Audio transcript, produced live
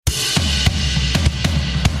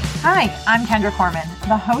Hi, I'm Kendra Corman,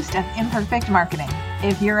 the host of Imperfect Marketing.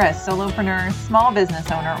 If you're a solopreneur, small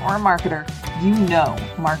business owner, or marketer, you know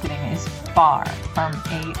marketing is far from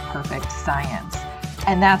a perfect science.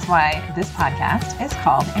 And that's why this podcast is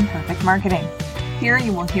called Imperfect Marketing. Here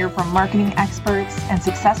you will hear from marketing experts and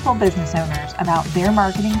successful business owners about their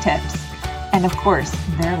marketing tips and, of course,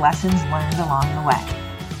 their lessons learned along the way.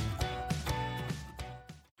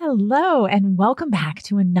 Hello, and welcome back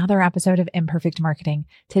to another episode of Imperfect Marketing.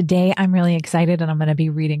 Today, I'm really excited, and I'm going to be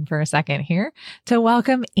reading for a second here to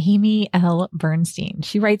welcome Amy L. Bernstein.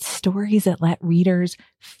 She writes stories that let readers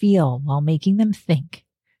feel while making them think.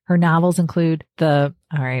 Her novels include I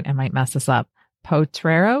might mess this up,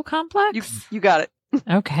 Potrero Complex? You got it.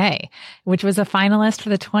 Okay, which was a finalist for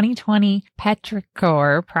the 2020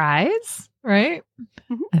 Petrichor Prize, right?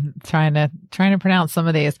 Mm-hmm. I'm trying to pronounce some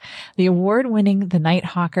of these. The award-winning The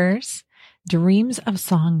Nighthawkers, Dreams of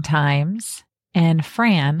Song Times, and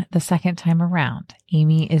Fran the Second Time Around.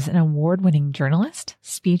 Amy is an award-winning journalist,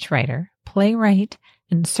 speechwriter, playwright,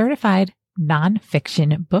 and certified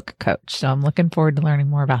nonfiction book coach. So I'm looking forward to learning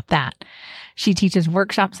more about that. She teaches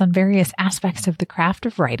workshops on various aspects of the craft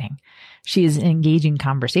of writing. She is an engaging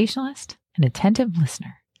conversationalist, an attentive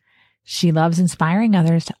listener. She loves inspiring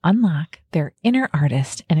others to unlock their inner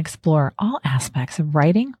artist and explore all aspects of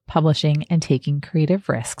writing, publishing, and taking creative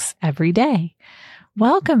risks every day.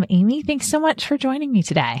 Welcome, Amy. Thanks so much for joining me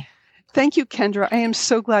today. Thank you, Kendra. I am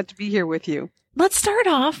so glad to be here with you. Let's start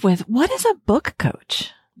off with, what is a book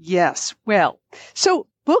coach? Yes. Well, so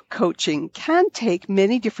book coaching can take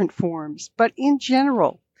many different forms, but in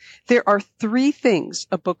general, there are three things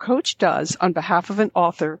a book coach does on behalf of an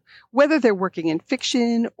author, whether they're working in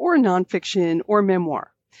fiction or nonfiction or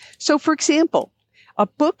memoir. So, for example, a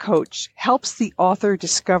book coach helps the author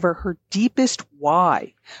discover her deepest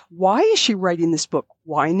why. Why is she writing this book?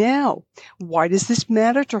 Why now? Why does this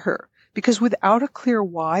matter to her? Because without a clear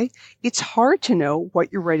why, it's hard to know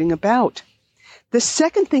what you're writing about. The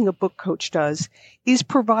second thing a book coach does is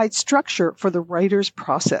provide structure for the writer's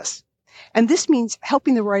process. And this means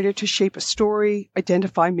helping the writer to shape a story,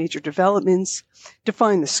 identify major developments,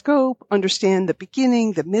 define the scope, understand the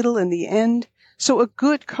beginning, the middle, and the end. So a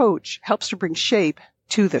good coach helps to bring shape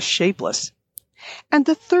to the shapeless. And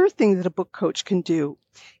the third thing that a book coach can do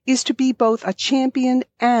is to be both a champion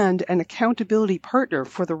and an accountability partner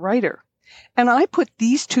for the writer. And I put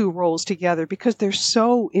these two roles together because they're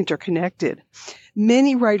so interconnected.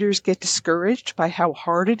 Many writers get discouraged by how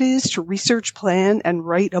hard it is to research, plan, and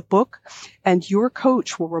write a book. And your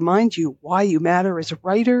coach will remind you why you matter as a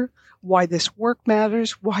writer, why this work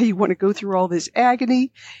matters, why you want to go through all this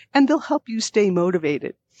agony, and they'll help you stay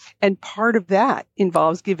motivated. And part of that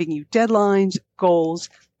involves giving you deadlines, goals,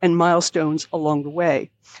 and milestones along the way.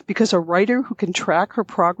 Because a writer who can track her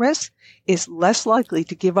progress is less likely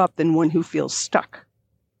to give up than one who feels stuck.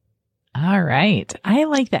 All right. I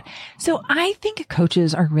like that. So I think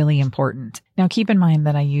coaches are really important. Now, keep in mind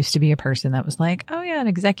that I used to be a person that was like, oh yeah, an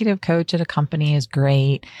executive coach at a company is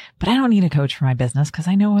great, but I don't need a coach for my business because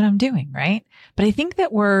I know what I'm doing, right? But I think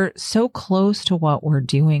that we're so close to what we're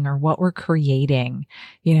doing or what we're creating.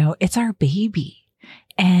 It's our baby.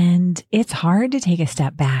 And it's hard to take a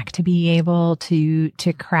step back to be able to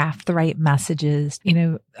craft the right messages.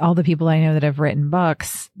 All the people I know that have written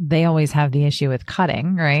books, they always have the issue with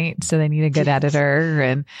cutting, right? So they need a good editor,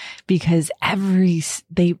 and because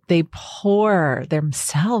they pour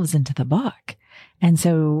themselves into the book. And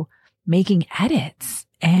so making edits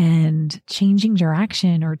and changing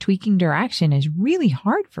direction or tweaking direction is really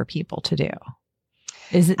hard for people to do.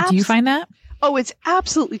 Do you find that? Oh, it's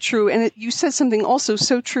absolutely true. And you said something also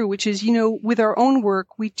so true, which is, with our own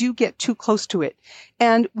work, we do get too close to it.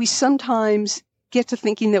 And we sometimes get to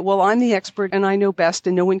thinking that, well, I'm the expert and I know best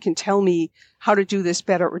and no one can tell me how to do this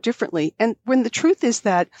better or differently. And when the truth is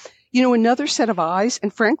that, another set of eyes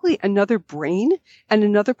and frankly, another brain and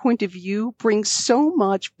another point of view brings so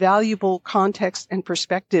much valuable context and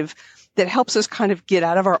perspective that helps us kind of get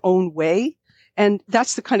out of our own way. And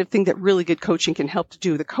that's the kind of thing that really good coaching can help to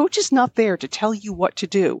do. The coach is not there to tell you what to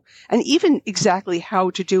do and even exactly how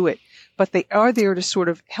to do it, but they are there to sort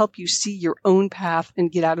of help you see your own path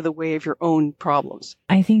and get out of the way of your own problems.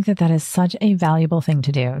 I think that is such a valuable thing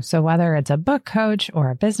to do. So whether it's a book coach or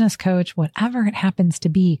a business coach, whatever it happens to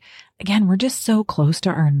be, again, we're just so close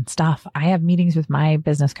to our own stuff. I have meetings with my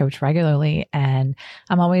business coach regularly, and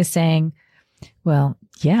I'm always saying, well,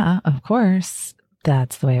 yeah, of course,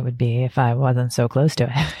 that's the way it would be if I wasn't so close to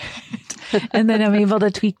it. And then I'm able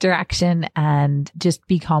to tweak direction and just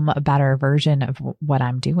become a better version of what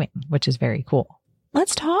I'm doing, which is very cool.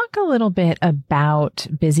 Let's talk a little bit about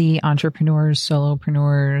busy entrepreneurs,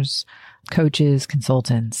 solopreneurs, coaches,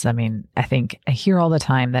 consultants. I mean, I think I hear all the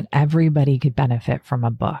time that everybody could benefit from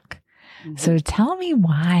a book. Mm-hmm. So tell me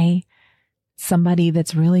why somebody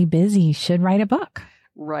that's really busy should write a book.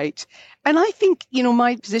 Right. And I think,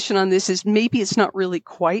 my position on this is maybe it's not really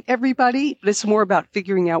quite everybody, but it's more about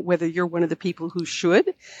figuring out whether you're one of the people who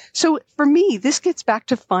should. So for me, this gets back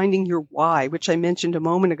to finding your why, which I mentioned a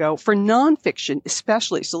moment ago, for nonfiction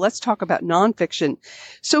especially. So let's talk about nonfiction.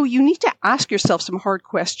 So you need to ask yourself some hard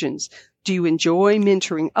questions. Do you enjoy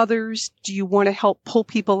mentoring others? Do you want to help pull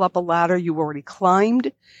people up a ladder you already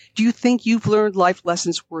climbed? Do you think you've learned life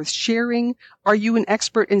lessons worth sharing? Are you an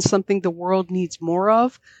expert in something the world needs more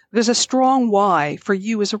of? There's a strong why for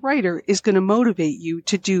you as a writer is going to motivate you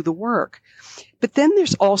to do the work. But then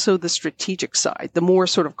there's also the strategic side, the more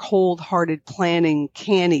sort of cold-hearted planning,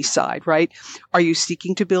 canny side, right? Are you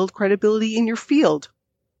seeking to build credibility in your field?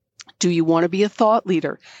 Do you want to be a thought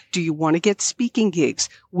leader? Do you want to get speaking gigs?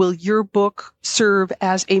 Will your book serve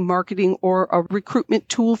as a marketing or a recruitment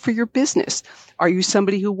tool for your business? Are you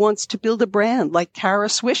somebody who wants to build a brand like Kara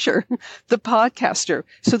Swisher, the podcaster?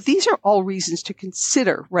 So these are all reasons to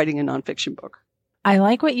consider writing a nonfiction book. I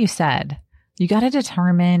like what you said. You got to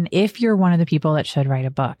determine if you're one of the people that should write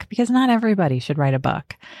a book, because not everybody should write a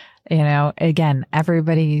book. Again,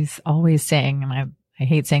 everybody's always saying, and I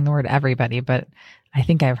hate saying the word everybody, but I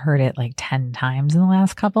think I've heard it like 10 times in the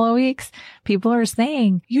last couple of weeks. People are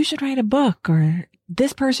saying, you should write a book, or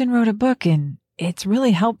this person wrote a book and it's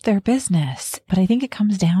really helped their business. But I think it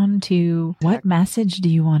comes down to what message do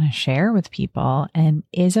you want to share with people? And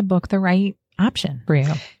is a book the right option for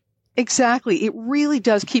you? Exactly. It really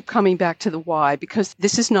does keep coming back to the why, because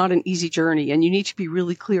this is not an easy journey and you need to be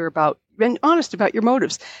really clear about and honest about your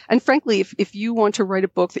motives. And frankly, if you want to write a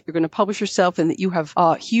book that you're going to publish yourself and that you have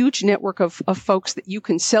a huge network of folks that you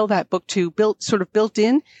can sell that book to built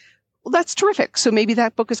in, well, that's terrific. So maybe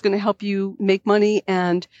that book is going to help you make money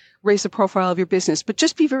and raise the profile of your business. But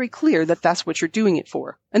just be very clear that that's what you're doing it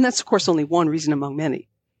for. And that's, of course, only one reason among many.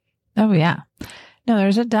 Oh, yeah. No,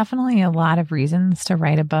 there's definitely a lot of reasons to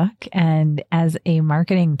write a book. And as a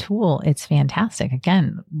marketing tool, it's fantastic.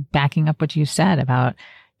 Again, backing up what you said about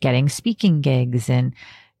getting speaking gigs and,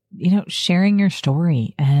 sharing your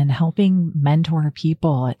story and helping mentor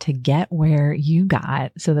people to get where you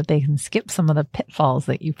got so that they can skip some of the pitfalls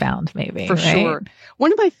that you found maybe. For sure.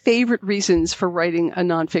 One of my favorite reasons for writing a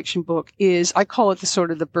nonfiction book is I call it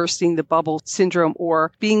the bursting the bubble syndrome,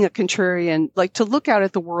 or being a contrarian, like to look out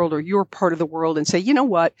at the world or your part of the world and say, you know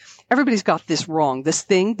what? Everybody's got this wrong. This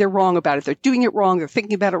thing, they're wrong about it. They're doing it wrong. They're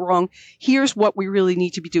thinking about it wrong. Here's what we really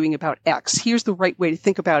need to be doing about X. Here's the right way to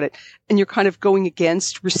think about it. And you're kind of going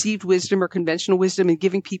against received wisdom or conventional wisdom and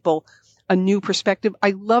giving people a new perspective.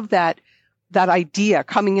 I love that idea,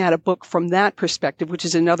 coming at a book from that perspective, which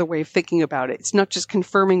is another way of thinking about it. It's not just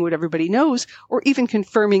confirming what everybody knows or even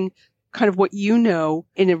confirming kind of what you know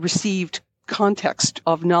in a received context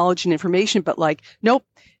of knowledge and information, but like, nope,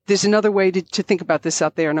 there's another way to think about this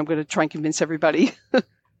out there, and I'm going to try and convince everybody.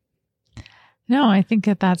 No, I think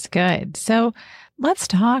that's good. So let's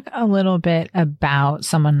talk a little bit about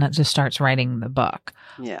someone that just starts writing the book.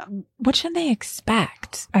 Yeah. What should they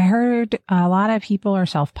expect? I heard a lot of people are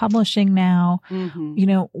self-publishing now.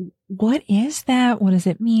 Mm-hmm. What is that? What does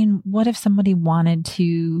it mean? What if somebody wanted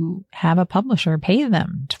to have a publisher pay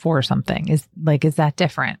them for something? Is that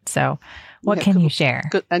different? So what can you share?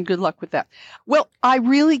 Good luck with that. Well, I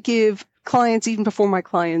really give clients, even before my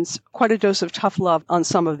clients, quite a dose of tough love on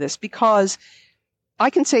some of this, because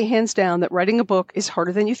I can say hands down that writing a book is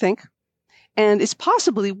harder than you think. And it's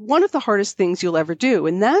possibly one of the hardest things you'll ever do.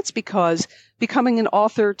 And that's because becoming an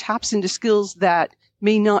author taps into skills that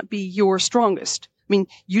may not be your strongest. I mean,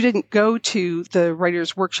 you didn't go to the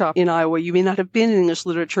writer's workshop in Iowa. You may not have been an English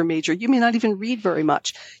literature major. You may not even read very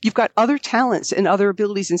much. You've got other talents and other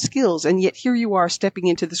abilities and skills. And yet here you are stepping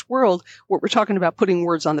into this world where we're talking about putting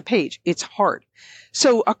words on the page. It's hard.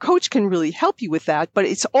 So a coach can really help you with that, but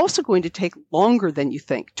it's also going to take longer than you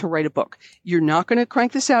think to write a book. You're not going to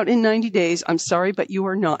crank this out in 90 days. I'm sorry, but you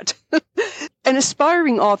are not. An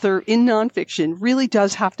aspiring author in nonfiction really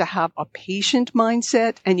does have to have a patient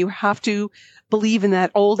mindset, and you have to believe in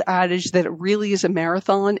that old adage that it really is a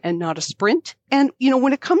marathon and not a sprint. And,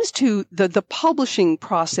 when it comes to the publishing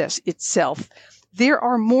process itself, There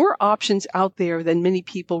are more options out there than many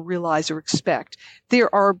people realize or expect.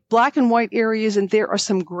 There are black and white areas and there are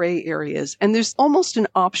some gray areas. And there's almost an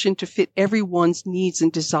option to fit everyone's needs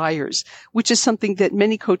and desires, which is something that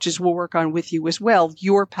many coaches will work on with you as well.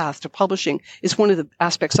 Your path to publishing is one of the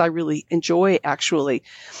aspects I really enjoy, actually.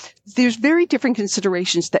 There's very different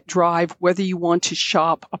considerations that drive whether you want to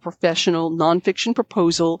shop a professional nonfiction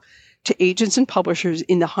proposal to agents and publishers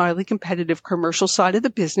in the highly competitive commercial side of the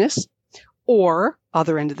business, or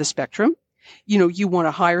other end of the spectrum. You want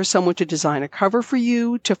to hire someone to design a cover for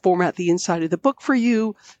you, to format the inside of the book for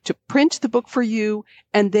you, to print the book for you,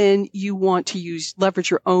 and then you want to leverage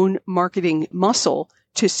your own marketing muscle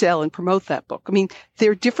to sell and promote that book. I mean,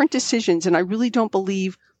 there are different decisions, and I really don't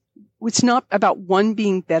believe it's not about one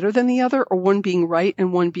being better than the other or one being right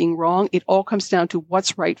and one being wrong. It all comes down to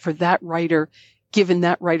what's right for that writer, given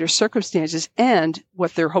that writer's circumstances and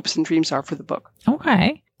what their hopes and dreams are for the book.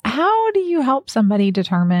 Okay. How do you help somebody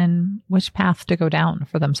determine which path to go down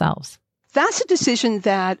for themselves? That's a decision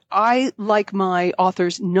that I like my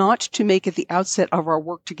authors not to make at the outset of our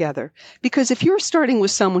work together. Because if you're starting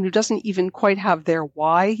with someone who doesn't even quite have their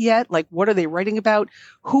why yet, like what are they writing about?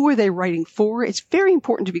 Who are they writing for? It's very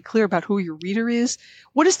important to be clear about who your reader is.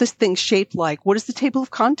 What is this thing shaped like? What does the table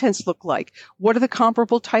of contents look like? What are the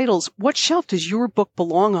comparable titles? What shelf does your book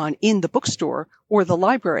belong on in the bookstore or the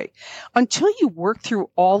library? Until you work through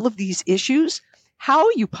all of these issues,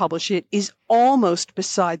 how you publish it is almost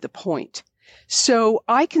beside the point. So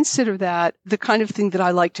I consider that the kind of thing that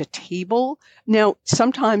I like to table. Now,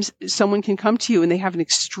 sometimes someone can come to you and they have an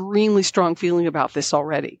extremely strong feeling about this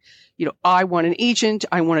already. I want an agent.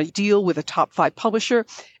 I want to deal with a top 5 publisher.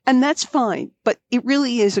 And that's fine. But it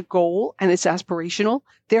really is a goal and it's aspirational.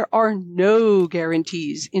 There are no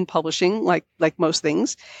guarantees in publishing, like most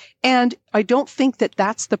things. And I don't think that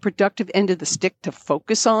that's the productive end of the stick to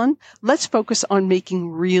focus on. Let's focus on making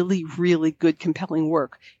really, really good, compelling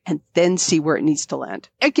work and then see where it needs to land.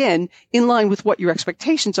 Again, in line with what your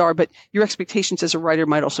expectations are, but your expectations as a writer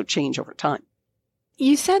might also change over time.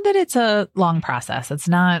 You said that it's a long process. It's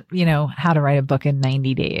not, how to write a book in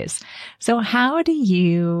 90 days. So how do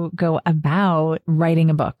you go about writing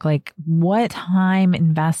a book? Like, what time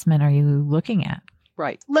investment are you looking at?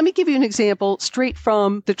 Right. Let me give you an example straight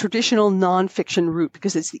from the traditional nonfiction route,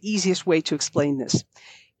 because it's the easiest way to explain this.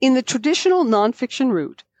 In the traditional nonfiction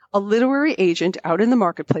route, a literary agent out in the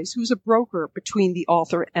marketplace who's a broker between the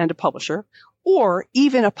author and a publisher, or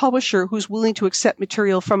even a publisher who's willing to accept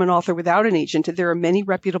material from an author without an agent, and there are many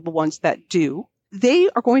reputable ones that do, they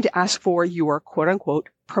are going to ask for your quote-unquote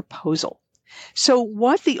proposal. So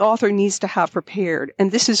what the author needs to have prepared,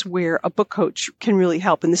 and this is where a book coach can really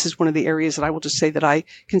help, and this is one of the areas that I will just say that I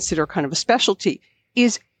consider kind of a specialty,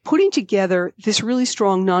 is putting together this really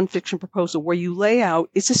strong nonfiction proposal where you lay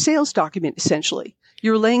out, it's a sales document essentially.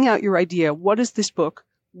 You're laying out your idea. What is this book?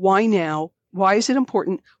 Why now? Why is it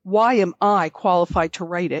important? Why am I qualified to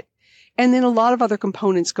write it? And then a lot of other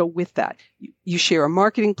components go with that. You share a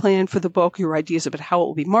marketing plan for the book, your ideas about how it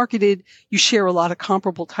will be marketed. You share a lot of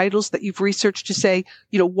comparable titles that you've researched to say,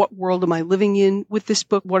 what world am I living in with this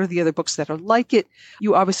book? What are the other books that are like it?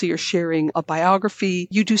 You obviously are sharing a biography.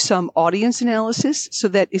 You do some audience analysis so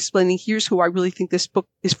that explaining, here's who I really think this book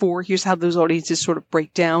is for. Here's how those audiences sort of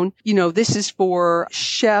break down. This is for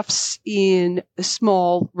chefs in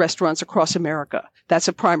small restaurants across America. That's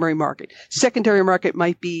a primary market. Secondary market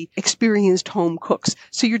might be experienced home cooks.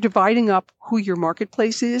 So you're dividing up who your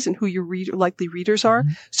marketplace is and who your likely readers are.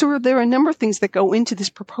 Mm-hmm. So there are a number of things that go into this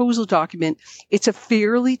proposal document. It's a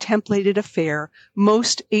fairly templated affair.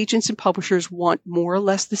 Most agents and publishers want more or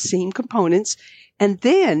less the same components. And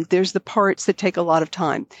then there's the parts that take a lot of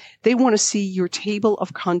time. They want to see your table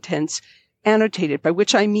of contents annotated, by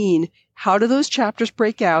which I mean, how do those chapters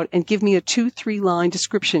break out, and give me a 2-3 line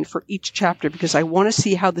description for each chapter, because I want to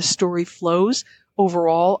see how the story flows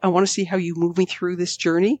overall. I want to see how you move me through this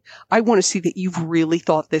journey. I want to see that you've really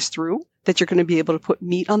thought this through, that you're going to be able to put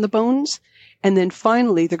meat on the bones. And then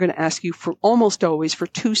finally, they're going to ask you for almost always for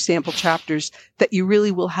 2 sample chapters that you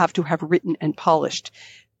really will have to have written and polished.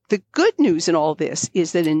 The good news in all this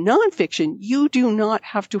is that in nonfiction, you do not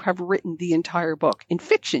have to have written the entire book. In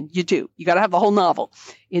fiction, you do. You got to have the whole novel.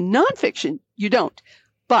 In nonfiction, you don't.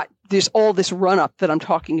 But there's all this run-up that I'm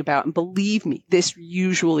talking about. And believe me, this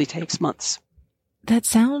usually takes months. That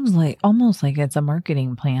sounds almost like it's a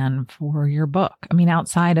marketing plan for your book. I mean,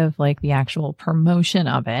 outside of the actual promotion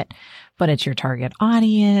of it, but it's your target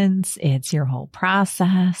audience. It's your whole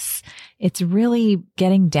process. It's really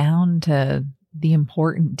getting down to the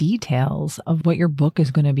important details of what your book is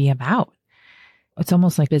going to be about. It's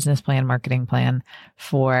almost like business plan, marketing plan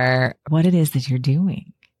for what it is that you're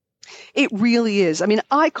doing. It really is. I mean,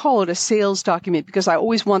 I call it a sales document because I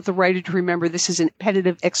always want the writer to remember this is an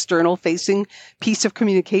repetitive, external facing piece of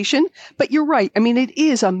communication. But you're right. I mean, it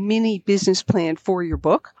is a mini business plan for your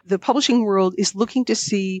book. The publishing world is looking to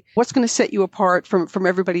see what's going to set you apart from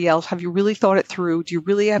everybody else. Have you really thought it through? Do you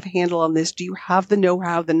really have a handle on this? Do you have the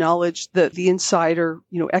know-how, the knowledge, the insider,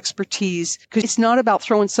 expertise? Because it's not about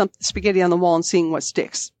throwing some spaghetti on the wall and seeing what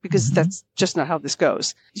sticks, because that's just not how this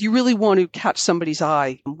goes. You really want to catch somebody's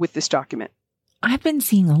eye with this document. I've been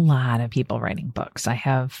seeing a lot of people writing books. I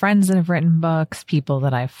have friends that have written books, people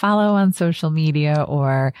that I follow on social media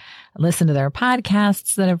or listen to their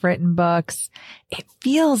podcasts that have written books. It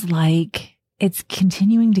feels like it's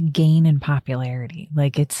continuing to gain in popularity,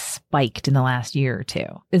 like it's spiked in the last year or two.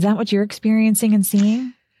 Is that what you're experiencing and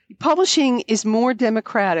seeing? Publishing is more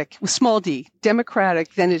democratic, with small d,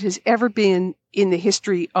 democratic than it has ever been in the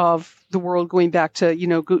history of the world, going back to,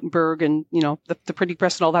 Gutenberg and, the printing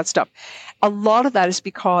press and all that stuff. A lot of that is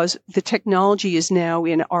because the technology is now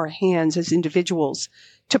in our hands as individuals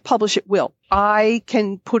to publish at will. I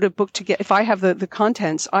can put a book together. If I have the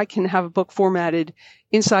contents, I can have a book formatted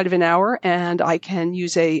inside of an hour, and I can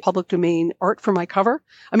use a public domain art for my cover.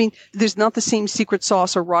 I mean, there's not the same secret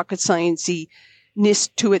sauce or rocket science-y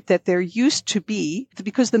to it that there used to be,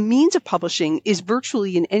 because the means of publishing is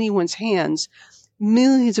virtually in anyone's hands.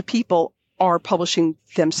 Millions of people are publishing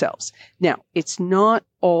themselves. Now, it's not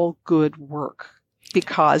all good work,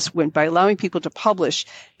 because by allowing people to publish,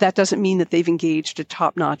 that doesn't mean that they've engaged a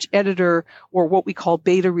top-notch editor or what we call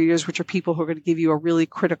beta readers, which are people who are going to give you a really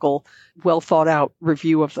critical, well-thought-out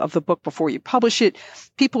review of the book before you publish it.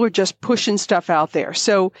 People are just pushing stuff out there.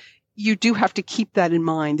 So you do have to keep that in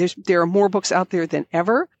mind. There are more books out there than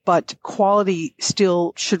ever, but quality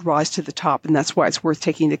still should rise to the top. And that's why it's worth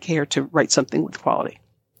taking the care to write something with quality.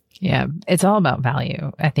 Yeah, it's all about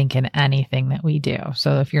value, I think, in anything that we do.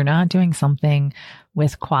 So if you're not doing something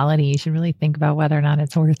with quality, you should really think about whether or not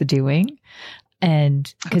it's worth doing.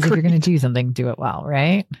 And because if you're going to do something, do it well,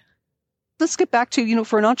 right? Let's get back to,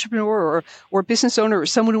 for an entrepreneur or a business owner or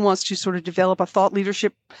someone who wants to sort of develop a thought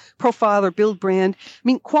leadership profile or build brand. I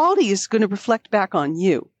mean, quality is going to reflect back on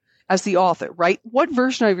you as the author, right? What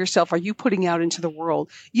version of yourself are you putting out into the world?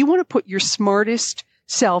 You want to put your smartest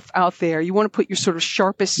self out there. You want to put your sort of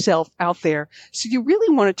sharpest self out there. So you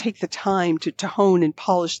really want to take the time to hone and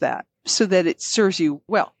polish that so that it serves you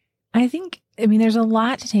well. I mean, there's a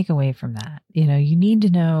lot to take away from that. You need to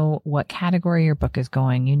know what category your book is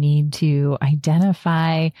going. You need to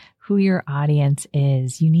identify who your audience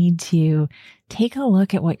is. You need to take a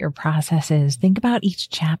look at what your process is. Think about each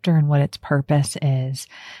chapter and what its purpose is.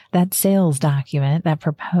 That sales document, that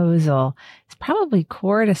proposal is probably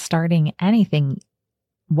core to starting anything,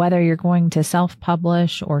 whether you're going to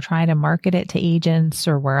self-publish or try to market it to agents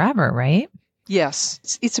or wherever, right? Yes.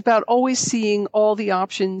 It's about always seeing all the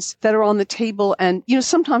options that are on the table. And,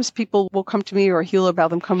 sometimes people will come to me or hear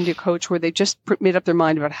about them coming to a coach where they just made up their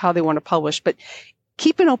mind about how they want to publish. But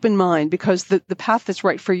keep an open mind, because the path that's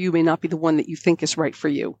right for you may not be the one that you think is right for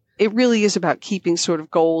you. It really is about keeping sort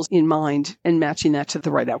of goals in mind and matching that to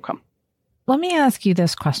the right outcome. Let me ask you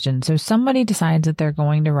this question. So somebody decides that they're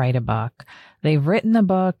going to write a book. They've written the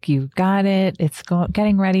book. You've got it. It's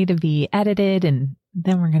getting ready to be edited, and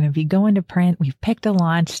then we're going to be going to print. We've picked a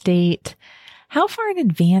launch date. How far in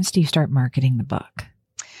advance do you start marketing the book?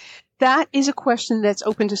 That is a question that's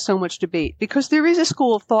open to so much debate, because there is a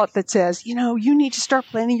school of thought that says, you need to start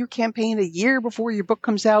planning your campaign a year before your book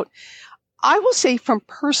comes out. I will say from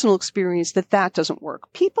personal experience that doesn't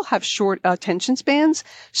work. People have short attention spans.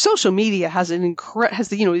 Social media has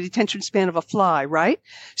the attention span of a fly, right?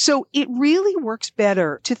 So it really works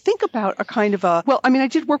better to think about a kind of I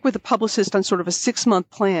did work with a publicist on sort of a 6-month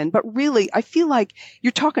plan, but really I feel like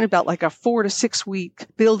you're talking about like a 4 to 6 week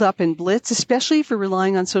build up and blitz, especially if you're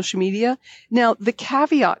relying on social media. Now, the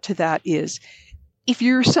caveat to that is, if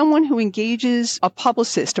you're someone who engages a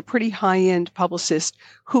publicist, a pretty high-end publicist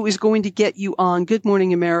who is going to get you on Good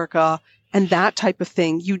Morning America and that type of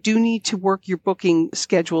thing, you do need to work your booking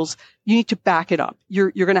schedules. You need to back it up.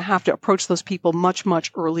 You're going to have to approach those people much,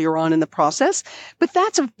 much earlier on in the process. But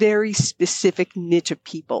that's a very specific niche of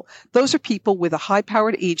people. Those are people with a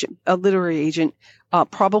high-powered agent, a literary agent,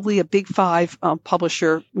 probably a big 5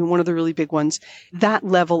 publisher, one of the really big ones, that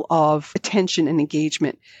level of attention and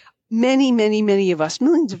engagement. Many, many, many of us,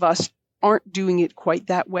 millions of us, aren't doing it quite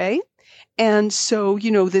that way. And so,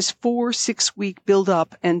 this 4-6 week build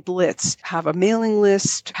up and blitz, have a mailing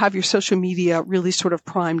list, have your social media really sort of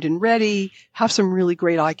primed and ready, have some really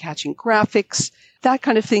great eye-catching graphics, that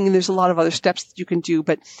kind of thing. And there's a lot of other steps that you can do.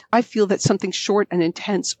 But I feel that something short and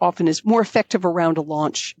intense often is more effective around a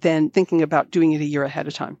launch than thinking about doing it a year ahead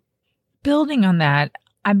of time. building on that,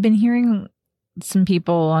 I've been hearing some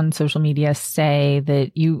people on social media say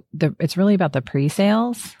that it's really about the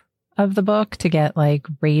pre-sales of the book to get like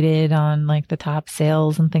rated on like the top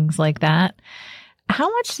sales and things like that.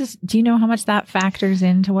 Do you know how much that factors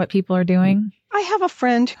into what people are doing? I have a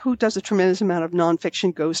friend who does a tremendous amount of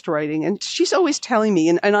nonfiction ghostwriting, and she's always telling me,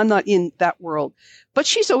 and I'm not in that world, but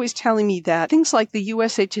she's always telling me that things like the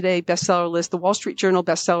USA Today bestseller list, the Wall Street Journal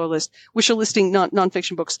bestseller list, which are listing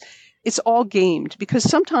nonfiction books, it's all gamed because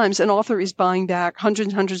sometimes an author is buying back hundreds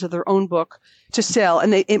and hundreds of their own book to sell,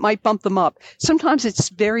 and it might bump them up. Sometimes it's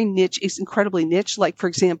very niche. It's incredibly niche. Like, for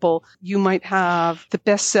example, you might have the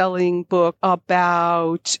best-selling book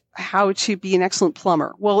about how to be an excellent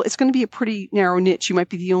plumber. Well, it's going to be a pretty narrow niche. You might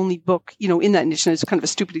be the only book, in that niche. And it's kind of a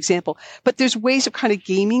stupid example, but there's ways of kind of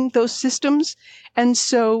gaming those systems. And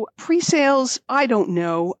so pre-sales, I don't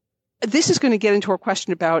know. This is going to get into our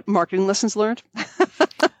question about marketing lessons learned.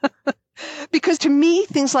 Because to me,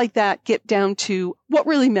 things like that get down to what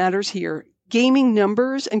really matters here. Gaming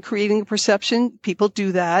numbers and creating a perception. People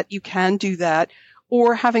do that. You can do that.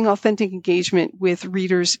 Or having authentic engagement with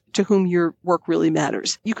readers to whom your work really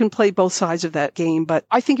matters. You can play both sides of that game, but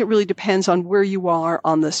I think it really depends on where you are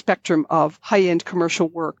on the spectrum of high-end commercial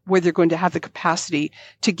work, whether you're going to have the capacity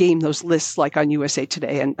to game those lists like on USA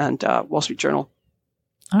Today and Wall Street Journal.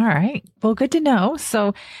 All right. Well, good to know.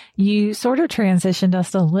 So you sort of transitioned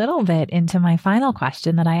us a little bit into my final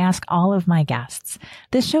question that I ask all of my guests.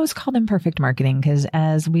 This show is called Imperfect Marketing because,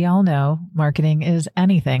 as we all know, marketing is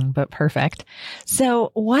anything but perfect.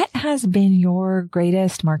 So what has been your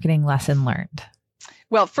greatest marketing lesson learned?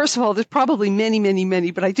 Well, first of all, there's probably many, many,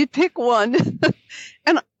 many, but I did pick one.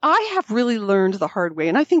 And I have really learned the hard way,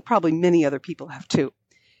 and I think probably many other people have too.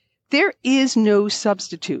 There is no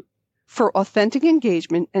substitute for authentic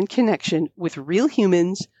engagement and connection with real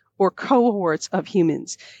humans or cohorts of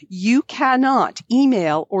humans. You cannot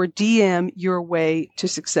email or DM your way to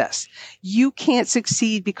success. You can't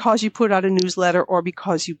succeed because you put out a newsletter or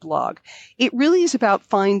because you blog. It really is about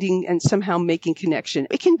finding and somehow making connection.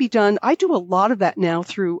 It can be done. I do a lot of that now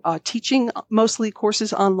through teaching mostly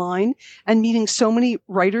courses online and meeting so many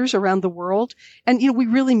writers around the world. And, we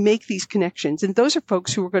really make these connections. And those are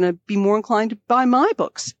folks who are going to be more inclined to buy my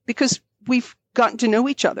books because we've gotten to know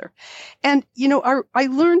each other. And, I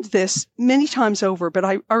learned this many times over, but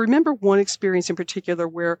I remember one experience in particular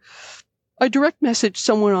where I direct messaged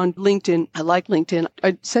someone on LinkedIn. I like LinkedIn.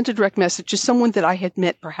 I sent a direct message to someone that I had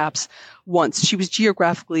met perhaps once. She was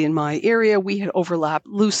geographically in my area. We had overlapped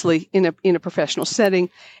loosely in a professional setting.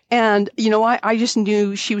 And, I just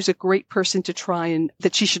knew she was a great person to try and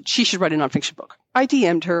that she should write a nonfiction book. I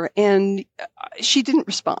DM'd her and she didn't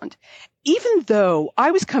respond. Even though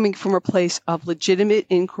I was coming from a place of legitimate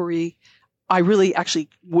inquiry, I really actually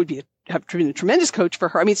would have been a tremendous coach for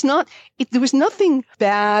her. I mean, there was nothing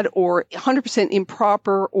bad or 100%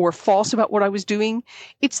 improper or false about what I was doing.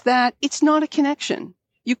 It's that it's not a connection.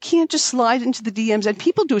 You can't just slide into the DMs, and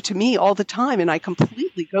people do it to me all the time, and I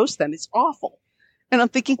completely ghost them. It's awful. And I'm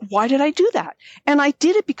thinking, why did I do that? And I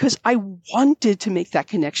did it because I wanted to make that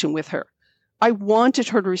connection with her. I wanted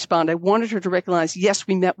her to respond. I wanted her to recognize, yes,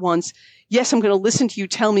 we met once. Yes, I'm going to listen to you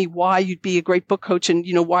tell me why you'd be a great book coach and,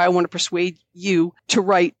 why I want to persuade you to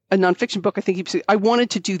write a nonfiction book. I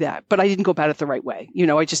wanted to do that, but I didn't go about it the right way.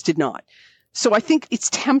 I just did not. So I think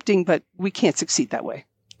it's tempting, but we can't succeed that way.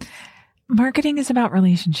 Marketing is about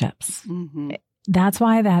relationships. Mm-hmm. That's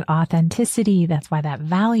why that authenticity, that's why that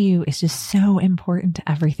value is just so important to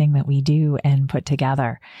everything that we do and put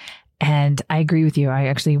together. And I agree with you. I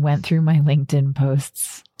actually went through my LinkedIn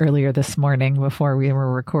posts earlier this morning before we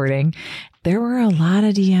were recording. There were a lot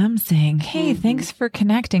of DMs saying, hey, thanks for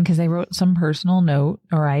connecting, because they wrote some personal note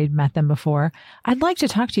or I had met them before. I'd like to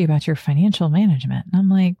talk to you about your financial management. And I'm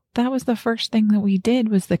like, that was the first thing that we did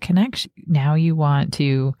was the connection. Now you want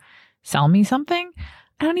to sell me something?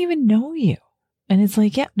 I don't even know you. And it's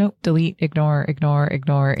like, yeah, nope, delete, ignore.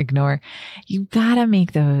 You gotta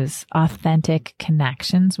make those authentic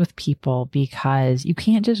connections with people because you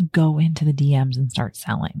can't just go into the DMs and start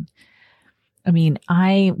selling. I mean,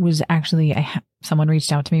 someone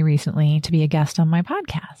reached out to me recently to be a guest on my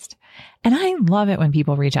podcast. And I love it when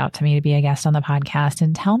people reach out to me to be a guest on the podcast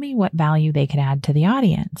and tell me what value they could add to the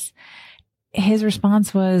audience. His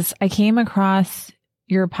response was, I came across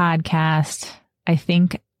your podcast. I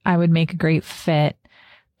think I would make a great fit.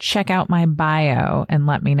 Check out my bio and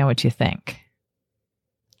let me know what you think.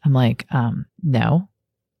 I'm like, no.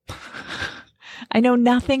 I know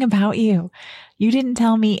nothing about you. You didn't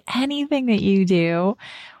tell me anything that you do.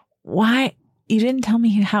 Why? You didn't tell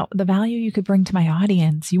me how the value you could bring to my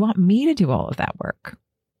audience. You want me to do all of that work.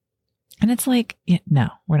 And it's like, no,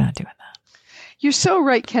 we're not doing that. You're so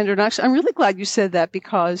right, Kendra. And actually, I'm really glad you said that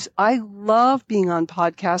because I love being on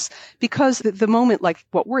podcasts because the moment like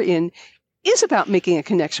what we're in is about making a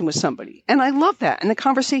connection with somebody. And I love that. And the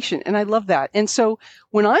conversation. And I love that. And so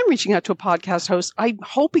when I'm reaching out to a podcast host, I'm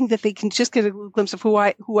hoping that they can just get a little glimpse of who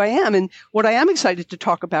I am and what I am excited to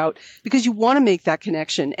talk about because you want to make that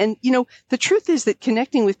connection. And, the truth is that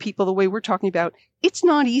connecting with people the way we're talking about, it's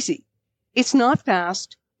not easy. It's not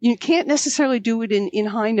fast. You can't necessarily do it in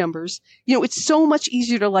high numbers. It's so much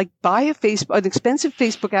easier to like buy an expensive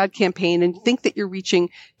Facebook ad campaign and think that you're reaching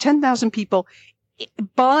 10,000 people.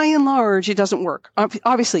 By and large, it doesn't work.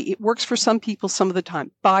 Obviously, it works for some people some of the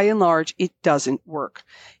time. By and large, it doesn't work.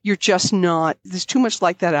 You're just not, there's too much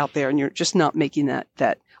like that out there and you're just not making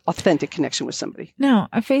that authentic connection with somebody. No,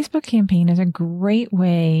 a Facebook campaign is a great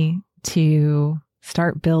way to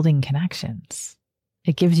start building connections.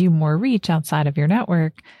 It gives you more reach outside of your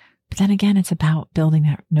network. But then again, it's about building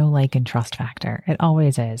that know, like, and trust factor. It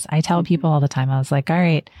always is. I tell people all the time, I was like, all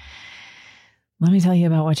right, let me tell you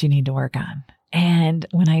about what you need to work on. And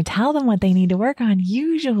when I tell them what they need to work on,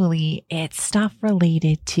 usually it's stuff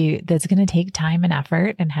related to that's going to take time and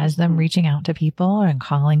effort and has them reaching out to people and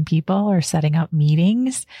calling people or setting up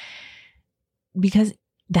meetings because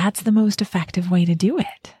that's the most effective way to do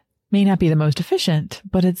it. May not be the most efficient,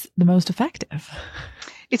 but it's the most effective.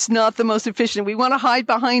 It's not the most efficient. We want to hide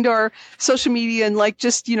behind our social media and like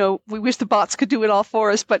just, we wish the bots could do it all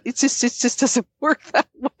for us, but it just doesn't work that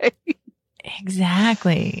way.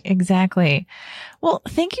 Exactly. Well,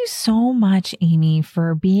 thank you so much, Amy,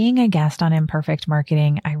 for being a guest on Imperfect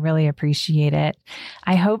Marketing. I really appreciate it.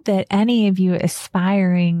 I hope that any of you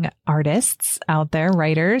aspiring artists out there,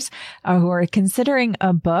 writers, who are considering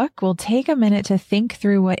a book will take a minute to think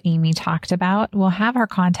through what Amy talked about. We'll have her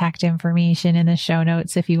contact information in the show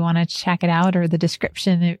notes if you want to check it out or the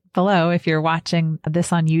description below if you're watching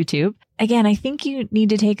this on YouTube. Again, I think you need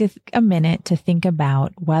to take a minute to think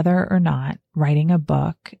about whether or not writing a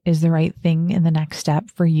book is the right thing in the next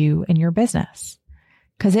step for you and your business.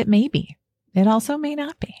 Because it may be. It also may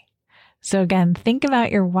not be. So again, think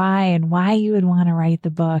about your why and why you would want to write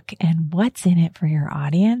the book and what's in it for your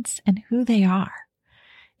audience and who they are.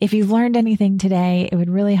 If you've learned anything today, it would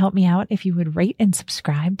really help me out if you would rate and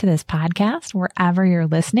subscribe to this podcast wherever you're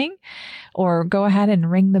listening, or go ahead and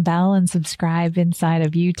ring the bell and subscribe inside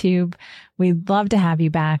of YouTube. We'd love to have you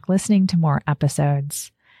back listening to more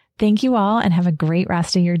episodes. Thank you all and have a great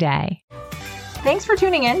rest of your day. Thanks for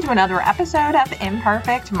tuning in to another episode of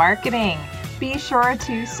Imperfect Marketing. Be sure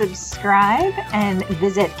to subscribe and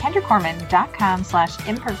visit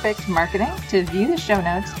kendracorman.com/imperfectmarketing to view the show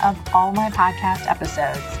notes of all my podcast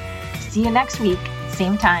episodes. See you next week,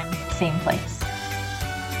 same time, same place.